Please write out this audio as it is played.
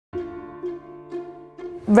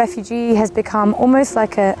refugee has become almost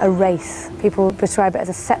like a race. People describe it as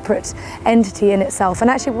a separate entity in itself. And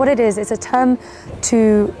actually what it is a term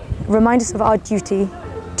to remind us of our duty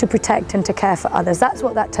to protect and to care for others. That's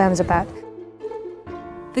what that term's about.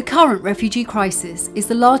 The current refugee crisis is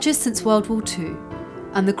the largest since World War II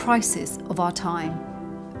and the crisis of our time.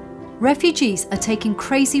 Refugees are taking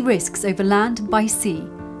crazy risks over land and by sea,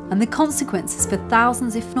 and the consequences for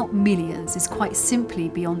thousands, if not millions, is quite simply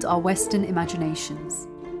beyond our Western imaginations.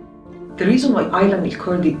 The reason why Aylan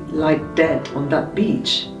al-Kurdi lie dead on that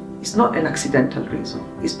beach is not an accidental reason.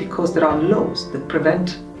 It's because there are laws that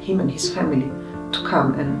prevent him and his family to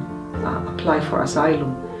come and apply for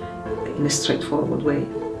asylum in a straightforward way.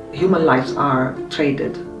 Human lives are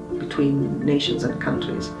traded between nations and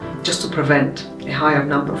countries just to prevent a higher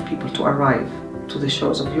number of people to arrive to the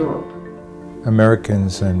shores of Europe.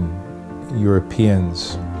 Americans and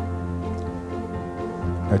Europeans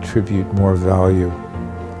attribute more value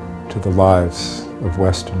to the lives of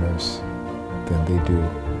Westerners than they do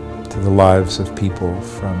to the lives of people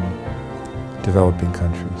from developing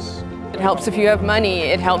countries. It helps if you have money,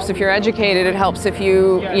 it helps if you're educated, it helps if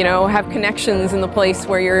you have connections in the place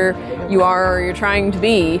where you are or you're trying to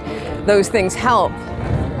be. Those things help.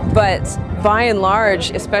 But by and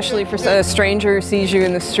large, especially for a stranger who sees you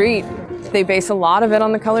in the street, they base a lot of it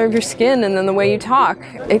on the color of your skin and then the way you talk.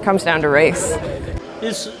 It comes down to race.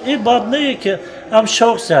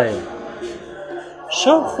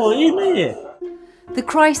 The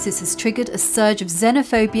crisis has triggered a surge of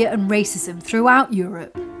xenophobia and racism throughout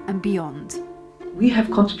Europe and beyond. We have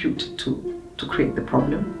contributed to create the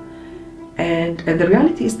problem, and the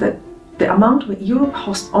reality is that the amount where Europe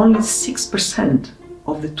hosts only 6%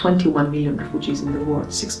 of the 21 million refugees in the world,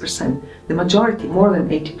 6%. The majority, more than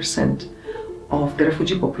 80% of the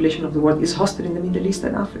refugee population of the world is hosted in the Middle East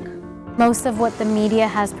and Africa. Most of what the media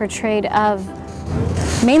has portrayed of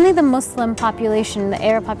mainly the Muslim population, the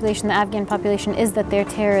Arab population, the Afghan population, is that they're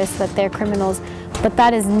terrorists, that they're criminals, but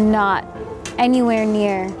that is not anywhere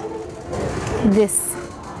near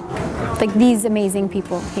these amazing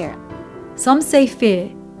people here. Some say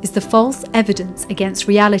fear is the false evidence against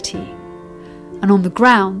reality. And on the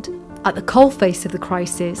ground, at the coalface of the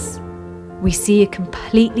crisis, we see a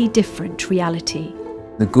completely different reality.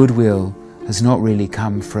 The goodwill has not really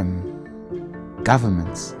come from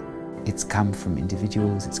governments. It's come from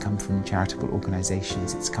individuals, it's come from charitable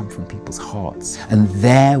organisations, it's come from people's hearts. And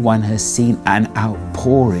there one has seen an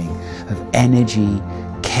outpouring of energy,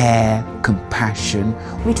 care, compassion.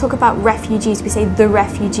 We talk about refugees, we say the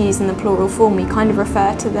refugees in the plural form. We kind of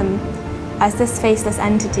refer to them as this faceless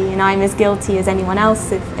entity, and I'm as guilty as anyone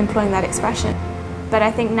else of employing that expression. But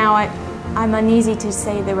I think now I'm uneasy to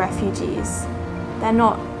say the refugees. They're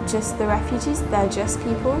not just the refugees, they're just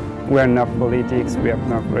people. We're not politics, we have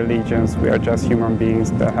not religions, we are just human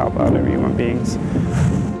beings that help other human beings.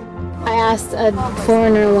 I asked a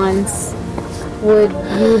foreigner once, would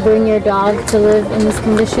you bring your dog to live in this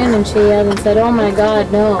condition? And she yelled and said, oh my God,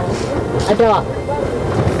 no, a dog.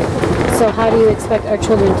 So how do you expect our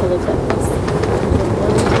children to live like this?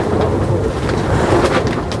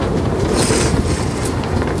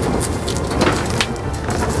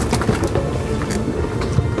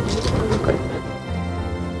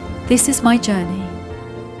 This is my journey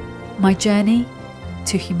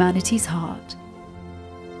to humanity's heart.